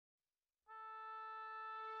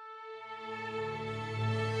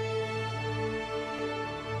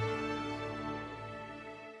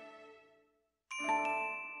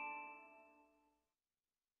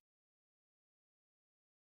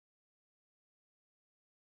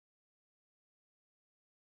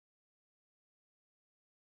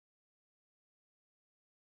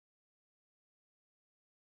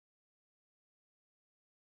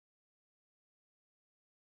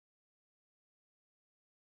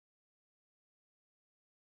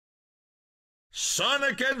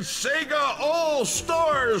Sonic and Sega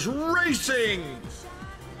All-Stars Racing!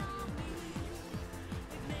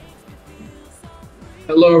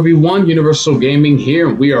 Hello everyone, Universal Gaming here,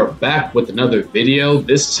 and we are back with another video,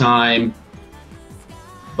 this time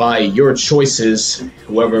by your choices.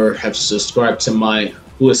 Who has subscribed to me,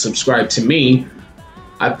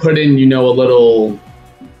 I put in, a little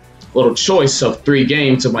choice of 3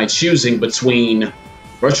 games of my choosing between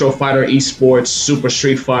Retro Fighter Esports, Super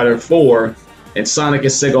Street Fighter 4, and Sonic and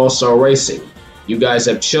Sega All-Star Racing. You guys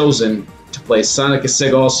have chosen to play Sonic and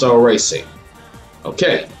Sega All-Star Racing.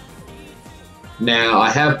 Okay. Now,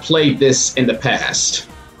 I have played this in the past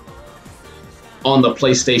on the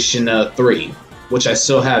PlayStation 3, which I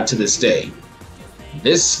still have to this day.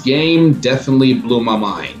 This game definitely blew my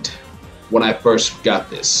mind when I first got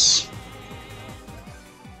this.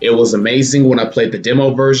 It was amazing when I played the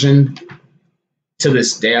demo version. To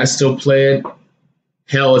this day, I still play it.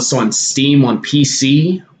 Hell, it's on Steam on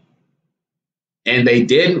PC. And they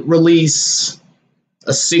did release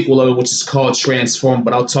a sequel of it, which is called Transform,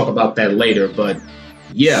 but I'll talk about that later. But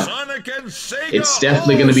yeah, it's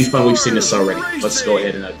definitely going to be fun. We've seen this already. Let's go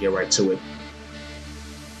ahead and get right to it.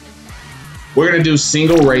 We're going to do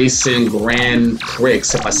single race and Grand Prix,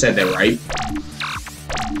 if I said that right.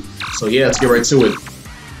 So yeah, let's get right to it.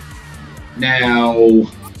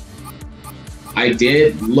 Now, I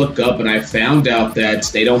did look up and I found out that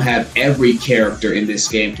they don't have every character in this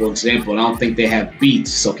game. For example, I don't think they have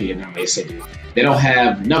Beats. Okay, no, they said they don't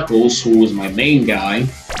have Knuckles, who was my main guy.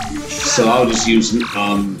 So I'll just use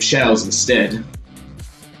Shadows instead.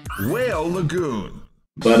 Whale Lagoon.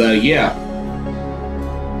 But yeah,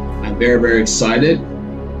 I'm very, very excited.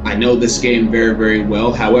 I know this game very, very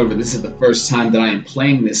well. However, this is the first time that I am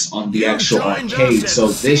playing this on the actual arcade, so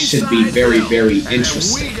this should be very, very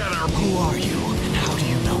interesting. Who are you, and how do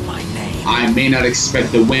you know my name? I may not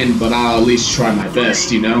expect to win, but I'll at least try my best,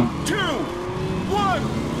 3, 2, 1,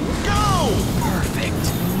 go! Perfect.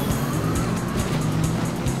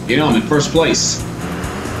 I'm in first place.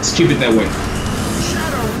 Let's keep it that way.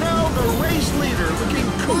 Shadow now the race leader, looking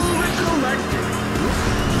cool and collected.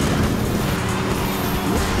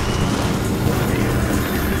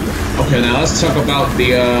 Okay, now let's talk about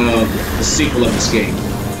the sequel of this game.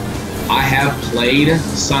 I have played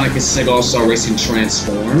Sonic and Sega All-Star Racing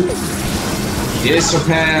Transform. Did it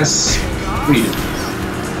surpass...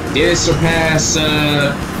 Did it surpass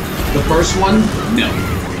the first one? No.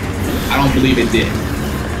 I don't believe it did.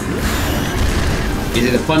 Is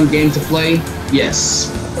it a fun game to play? Yes.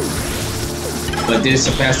 But did it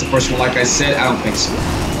surpass the first one like I said? I don't think so.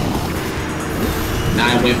 Now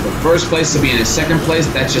I went from first place to being in second place.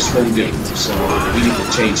 That just won't do. So we need to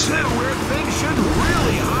change that.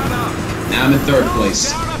 Now I'm in third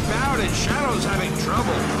place.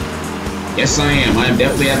 Yes, I am. I am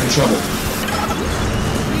definitely having trouble.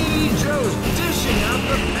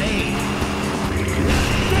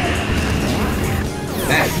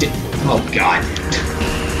 That did. Oh God.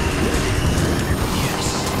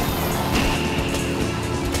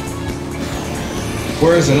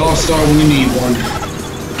 Where is an all-star when you need one?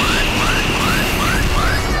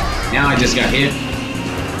 Now I just got hit.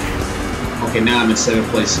 Okay, now I'm in 7th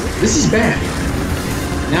place. This is bad.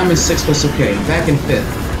 Now I'm in 6th place. Okay, I'm back in 5th.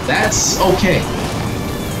 That's okay.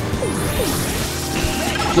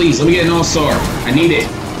 Please, let me get an all-star. I need it.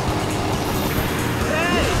 Hey,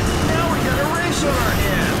 now we got a race on our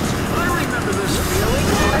hands. I remember this feeling.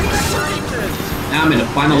 Excitement. Now I'm in the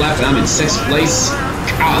final lap and I'm in 6th place.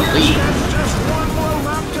 Golly. Just one more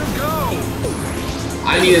lap to go. I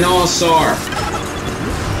need an all-star.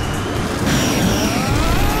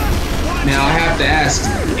 Now I have to ask,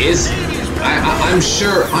 I'm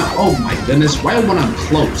sure, oh my goodness, right when I'm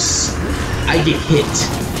close, I get hit.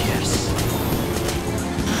 Yes.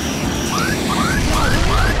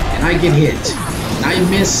 And I get hit. And I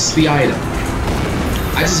miss the item.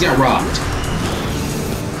 I just got robbed.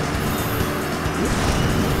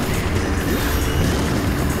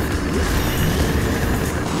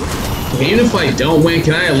 Okay, even if I don't win,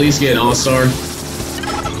 can I at least get an all-star?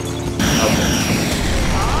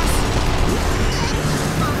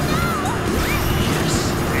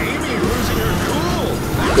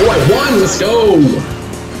 Oh, I won! Let's go!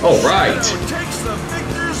 All right. Takes the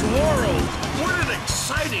victor's laurel. What an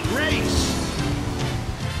exciting race!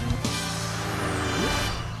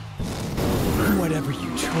 Whatever you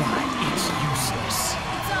try, it's useless.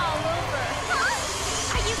 It's all over.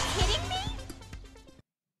 Huh? Are you kidding me?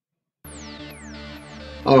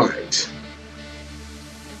 All right.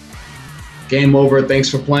 Game over. Thanks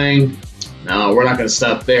for playing. No, we're not going to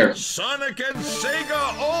stop there. Sonic and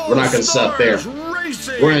Sega All We're not going to stop there.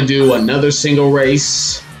 Racing. We're going to do another single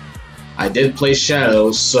race. I did play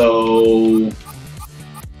Shadows, so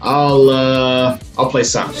I'll play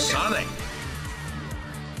Sonic. Sonic.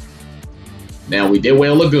 Now we did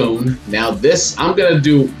Whale Lagoon. Now this, I'm gonna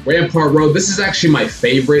do Rampart Road. This is actually my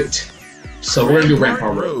favorite, so we're gonna do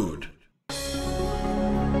Rampart Road.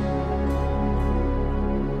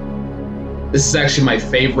 This is actually my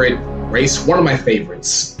favorite race, one of my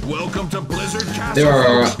favorites. Welcome to Blizzard Castle. There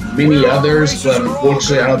are many others, but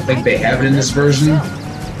unfortunately I don't think they have it in this version.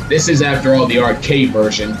 This is, after all, the arcade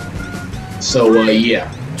version. So,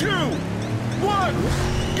 yeah. 2, 1,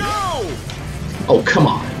 go! Oh, come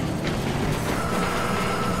on.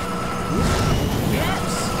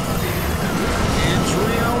 It's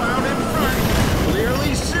Rio out in front.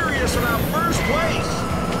 Clearly serious about first place.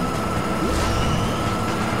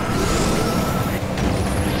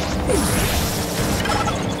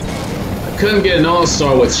 I couldn't get an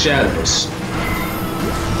all-star with Shadows.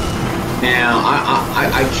 Now,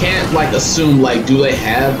 I can't, like, assume, like, do they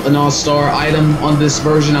have an all-star item on this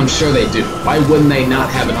version? I'm sure they do. Why wouldn't they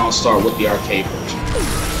not have an all-star with the arcade version?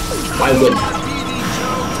 Why wouldn't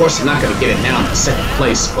they? Of course, I'm not going to get it now in the second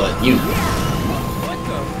place, but you know.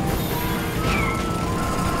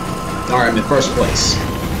 Alright, I'm in first place.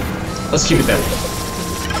 Let's keep it that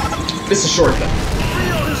way. This is a shortcut.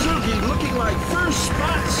 Rio Hazuki looking like first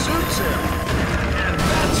spot suits him. And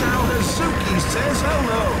that's how Hazuki says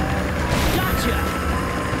hello. Gotcha!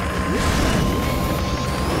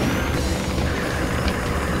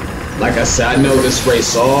 Like I said, I know this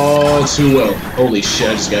race all too well. Holy shit,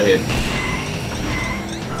 I just got hit.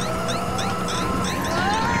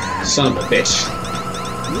 Son of a bitch.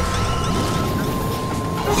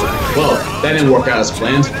 Well, that didn't work out as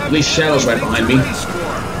planned. At least Shadow's right behind me.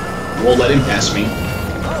 Won't let him pass me.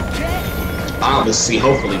 Obviously,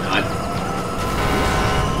 hopefully not.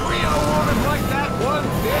 Rio won't like that one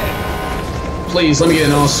bit. Please, let me get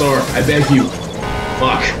an all-star. I beg you.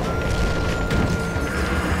 Fuck.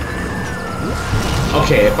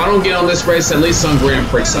 Okay, if I don't get on this race, at least on Grand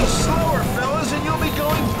Prix. Slower, fellas, and you'll be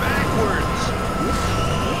going backwards.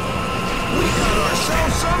 We got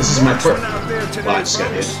ourselves some This is my first. out there today, Well, I just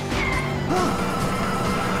got hit. folks.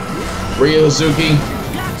 Rio Hazuki.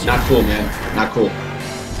 Not cool, man. Not cool.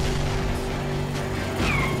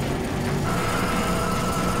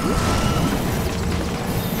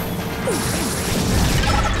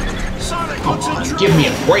 Sonic, Come what's in on, trouble? give me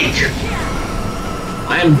a break.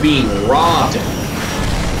 I am being robbed.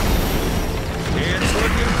 It's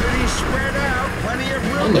looking pretty spread out. Plenty of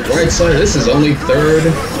room. On the bright side, this is only third.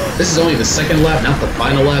 This is only the second lap, not the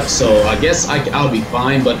final lap, so I guess I'll be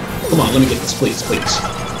fine, but come on, let me get this, please, please.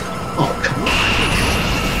 Oh, come on.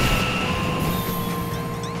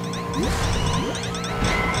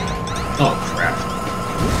 Oh, crap.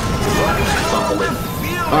 Fumbled it.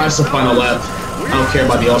 Alright, it's the final lap. I don't care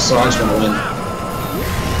about the all-star, I just want to win.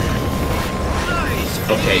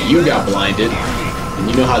 Okay, you got blinded. And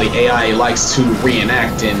you know how the AI likes to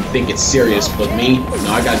reenact and think it's serious, but me?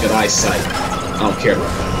 No, I got good eyesight. I don't care about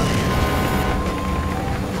that.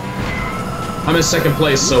 I'm in second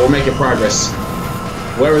place, so we're making progress.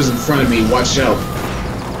 Whoever's in front of me, watch out.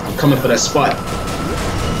 I'm coming for that spot.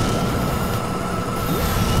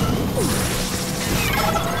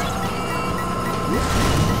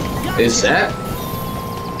 Is that?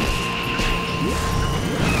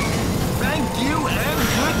 Thank you and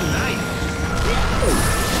good night.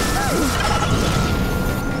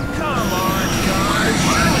 Come on, guys.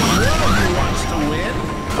 One of you wants to win.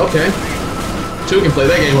 Okay. Two can play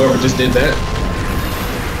that game, whoever just did that.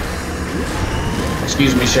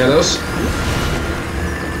 Excuse me, Shadows.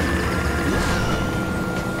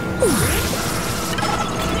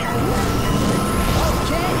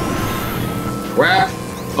 Crap.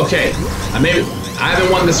 Okay. I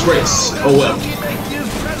haven't won this race. Oh well.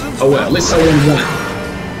 Oh well, at least I won one.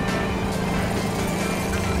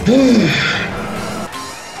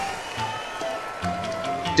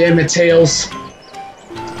 Damn it, Tails.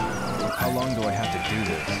 How long do I have to do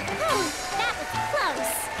this? That was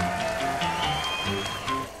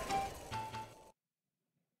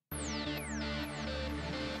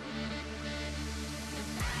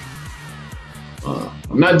close.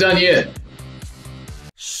 I'm not done yet.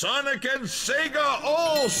 Sonic and Sega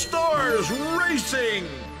All-Stars Racing!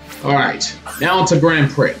 Alright, now on to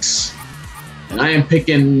Grand Prix. And I am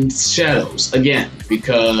picking Shadows again,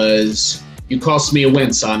 because you cost me a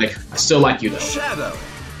win, Sonic. I still like you, though. Shadow.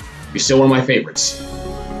 You're still one of my favorites.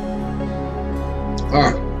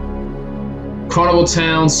 Alright. Carnival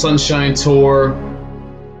Town, Sunshine Tour,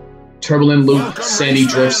 Turbulent Loop, Welcome, Sandy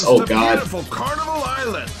race Drifts, fans, oh to god. Beautiful Carnival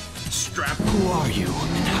Island. Strap. Who are you,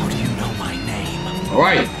 and how do you know my name?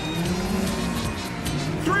 Alright.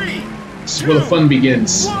 3, is where the fun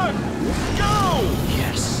begins. 1, go!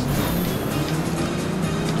 Yes.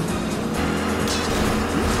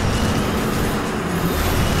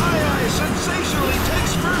 Aye, sensationally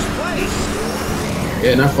takes first place.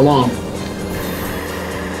 Yeah, not for long.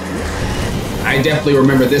 I definitely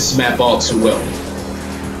remember this map all too well.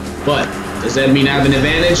 But, does that mean I have an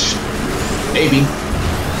advantage? Maybe.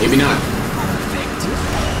 Maybe not.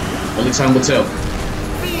 Only time will tell.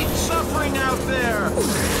 Feet suffering out there.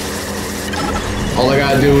 All I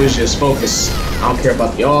gotta do is just focus. I don't care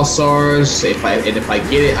about the All-Stars. If I get it,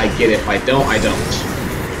 I get it. If I don't, I don't.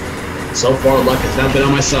 So far, luck has not been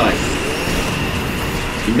on my side.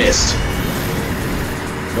 You missed.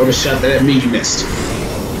 Whoever shot that at me, you missed.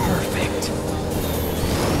 Perfect.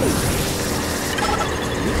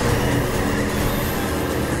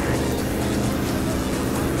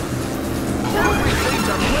 Everything's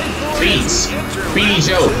a play for Beats. as we enter Beanie round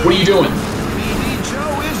Joe, 2. what are you doing? BD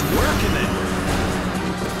Joe is working it.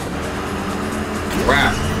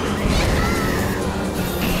 Crap.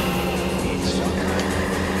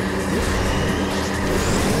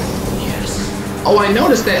 Yes. Oh, I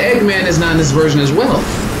noticed that Eggman is not in this version as well.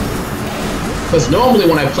 Because normally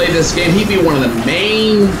when I play this game, he'd be one of the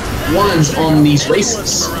main ones on these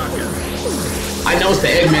races. I noticed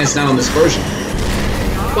that Eggman's not on this version.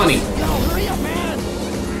 Funny.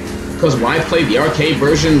 Because when I played the arcade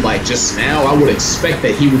version, like just now, I would expect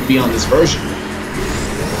that he would be on this version.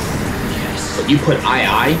 But you put II,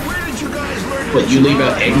 Where did you guys learn to but you leave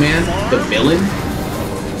out drive? Eggman, the villain?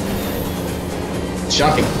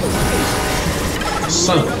 Shocking.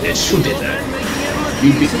 Son of a bitch, who did that?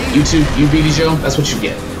 You BD Joe, that's what you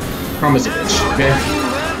get. Promise it, bitch, okay?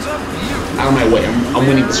 Out of my way, I'm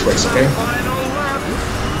winning this race, okay? Final lap.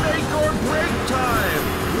 Make or break time.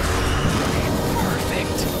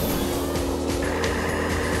 Perfect.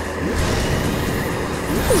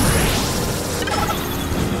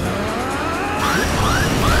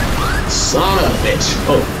 Son of a bitch.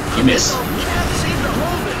 Oh, you missed. Can't seem to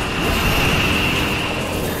hold it.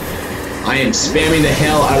 I am spamming the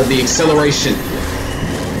hell out of the acceleration.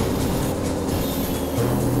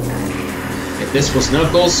 If this was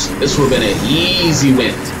Knuckles, this would have been an easy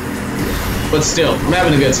win. But still, I'm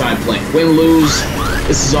having a good time playing. Win, lose,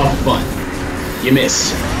 this is all for fun. You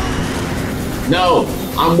missed. No,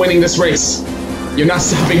 I'm winning this race. You're not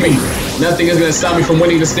stopping me. Nothing is gonna stop me from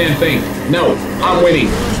winning this damn thing. No, I'm winning.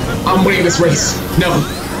 I'm winning this race. No.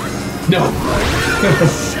 No.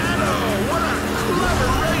 Shadow, what a clever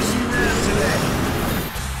race you ran today.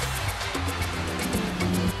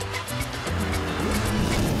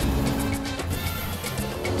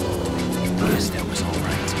 Guess that was all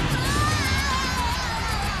right.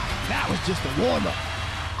 That was just a warm-up.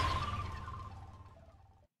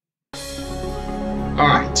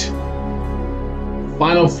 Alright.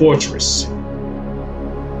 Final Fortress.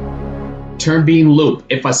 Turn beam loop,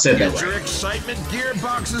 if I said that Get your right. excitement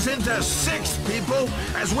gearboxes into 6, people,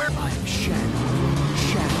 as we're I'm Shadow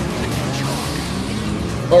the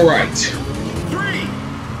Hedgehog. Alright. 3,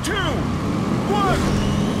 2, 1,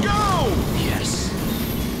 go! Yes.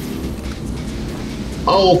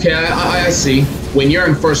 Oh, okay, I see. When you're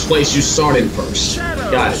in first place, you start in first. Shadow,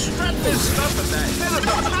 Got it. strut this stuff at the head of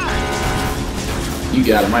the pack. You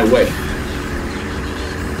got it, my way.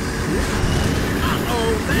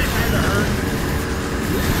 Uh-oh, that had to hurt.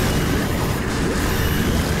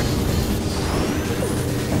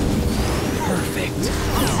 Perfect.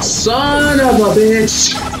 Son of a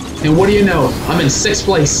bitch! And what do you know? I'm in 6th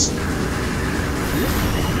place.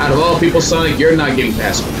 Out of all people, Sonic, you're not getting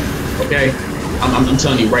past me. Okay? I'm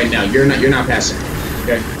telling you right now, you're not passing me.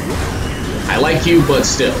 Okay? I like you, but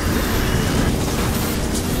still.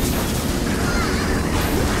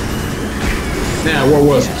 Now, where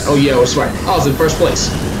was I? Oh yeah, I was right. I was in first place.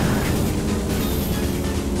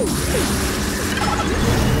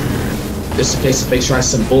 Just in case if they try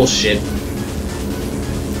some bullshit. So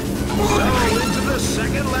into the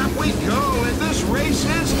second lap we go, and this race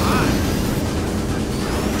is hot.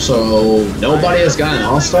 So nobody has got an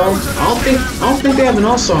all-star? I don't think they have an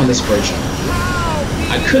all-star in this version.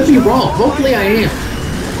 I could be wrong. Hopefully I am.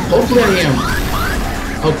 Hopefully I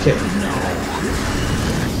am. Okay.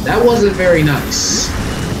 That wasn't very nice.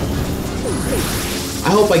 I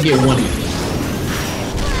hope I get one of you.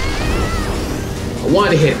 I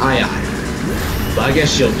wanted to hit II, but I guess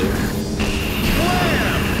she'll do.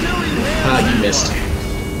 Ah, you missed.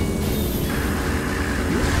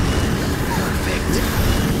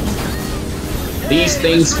 These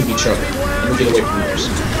things can be trouble. Let me get away from those.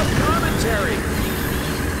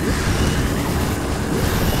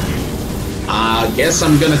 I guess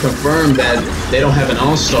I'm gonna confirm that they don't have an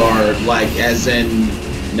all-star, like, as in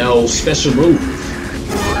no special move.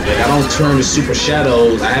 Like, I don't turn to Super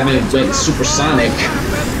Shadows. I haven't went Super Sonic.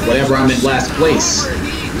 Whatever, I'm in last place.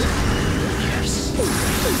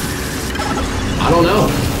 I don't know.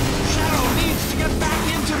 Shadow needs to get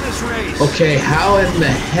back into this race. Okay, how in the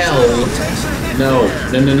hell? No.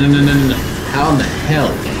 How in the hell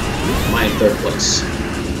am I in third place?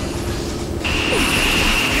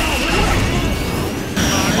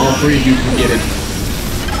 All three of you can get it.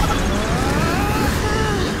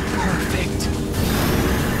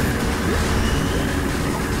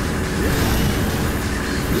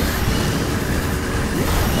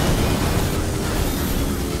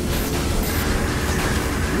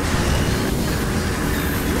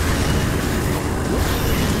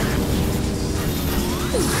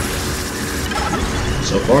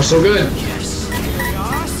 So far, so good.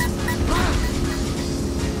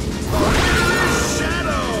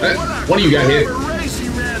 What do you got here? Race he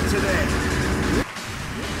ran today.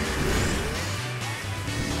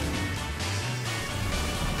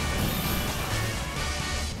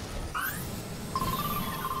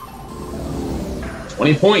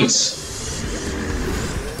 $20 points.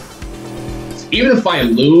 Even if I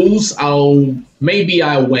lose, maybe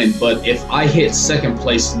I win, but if I hit second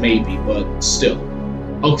place, maybe, but still.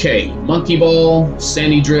 Okay, Monkey Ball,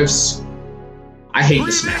 Sandy Drifts. I hate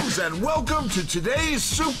this map. Greetings and welcome to today's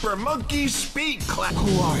Super Monkey Speed Class.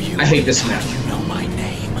 Who are you? I hate this map. You know my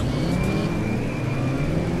name.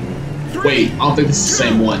 Wait, I don't think this is the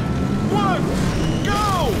same one. 1,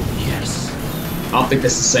 go! Yes. I don't think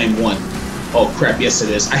this is the same one. Oh crap, yes it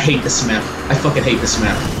is. I hate this map. I fucking hate this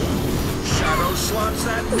map. Shadow slots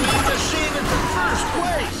that mean machine into first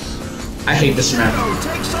place. I hate this map. Shadow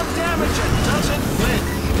takes some damage and doesn't win.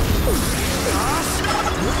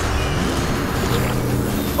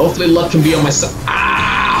 Hopefully luck can be on my side.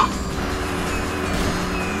 Ah!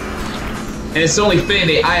 And it's only fair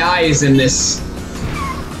that II is in this.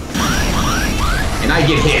 And I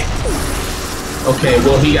get hit. Okay,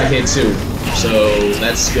 well he got hit too. So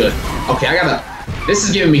that's good. Okay, this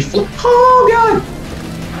is giving me oh god!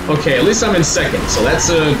 Okay, at least I'm in second, so that's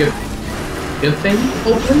a good thing,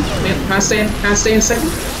 hopefully. Can I stay in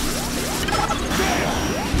second?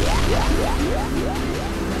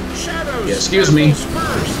 Yeah, excuse me.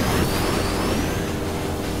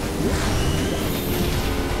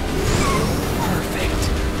 Perfect.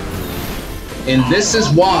 And this is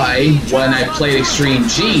why when I played Extreme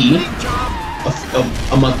G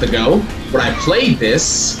a month ago, when I played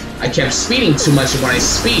this, I kept speeding too much, and when I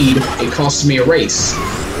speed, it cost me a race.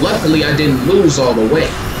 Luckily, I didn't lose all the way.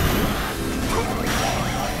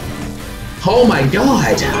 Oh my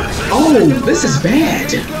god! Oh, this is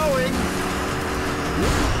bad!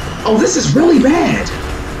 Oh, this is really bad!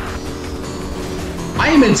 I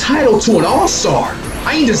am entitled to an all-star!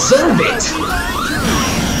 I deserve it!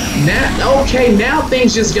 Okay, now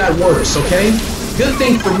things just got worse, okay? Good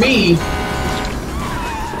thing for me,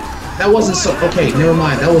 that wasn't so... Okay, never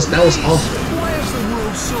mind, that was awful.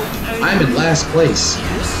 I'm in last place.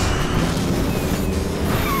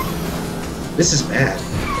 This is bad.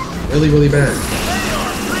 Really, really bad.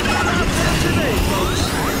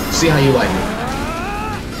 See how you like it.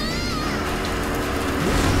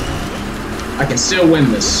 I can still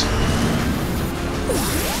win this.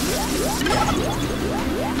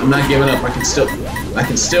 I'm not giving up. I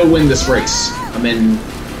can still win this race. I'm in.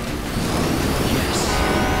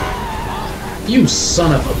 You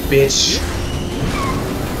son of a bitch.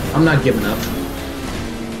 I'm not giving up.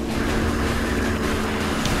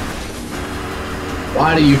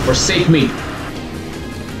 Why do you forsake me?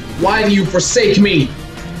 Why do you forsake me?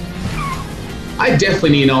 I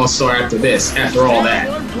definitely need an all-star after this, after all that.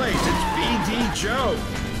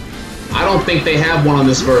 I don't think they have one on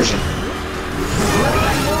this version.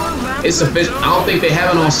 It's official. I don't think they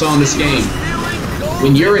have an all-star in this game.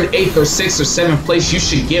 When you're in 8th or 6th or 7th place, you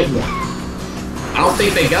should get one. I don't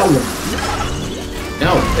think they got one.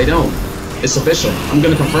 No, they don't. It's official. I'm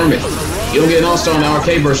gonna confirm it. You don't get an all-star in the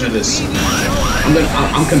arcade version of this.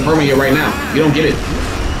 I'm confirming it right now. You don't get it.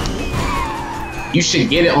 You should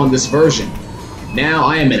get it on this version. Now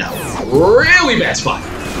I am in a really bad spot.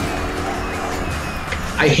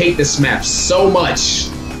 I hate this map so much.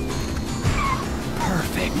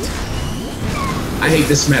 Perfect. I hate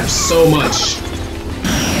this map so much.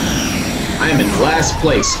 I am in last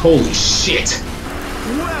place. Holy shit.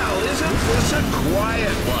 Well, isn't this a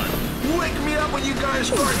quiet one? Wake me up when you guys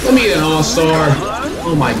start. Let me get an all-star.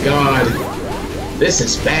 Oh my god. This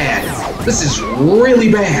is bad. This is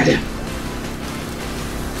really bad.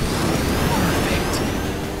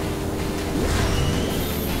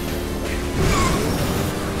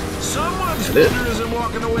 Someone's leader isn't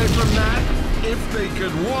walking away from that. If they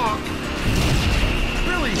could walk.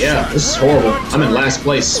 Really Yeah, sad. this is Right horrible. on I'm in target. last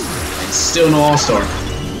place. Still no All-Star.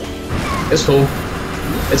 It's cool.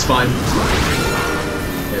 It's fine.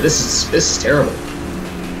 Yeah, this is terrible.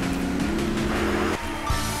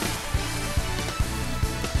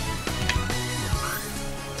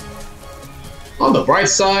 On the bright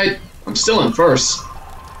side, I'm still in first.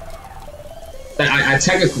 I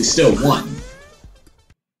technically still won.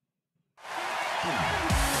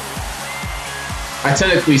 I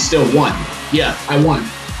technically still won. Yeah, I won.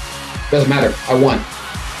 Doesn't matter. I won.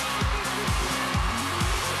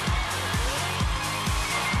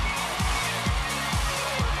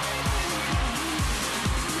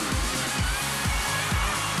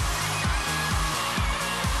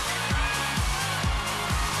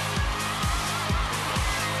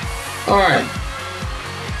 Alright.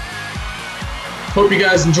 Hope you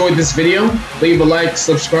guys enjoyed this video. Leave a like,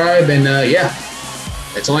 subscribe, and yeah.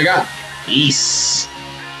 That's all I got. Peace.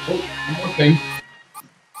 Oh, one more thing.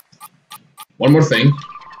 One more thing.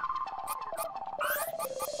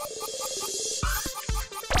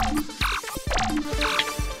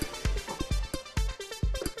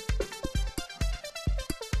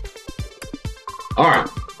 Alright.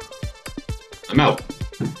 I'm out.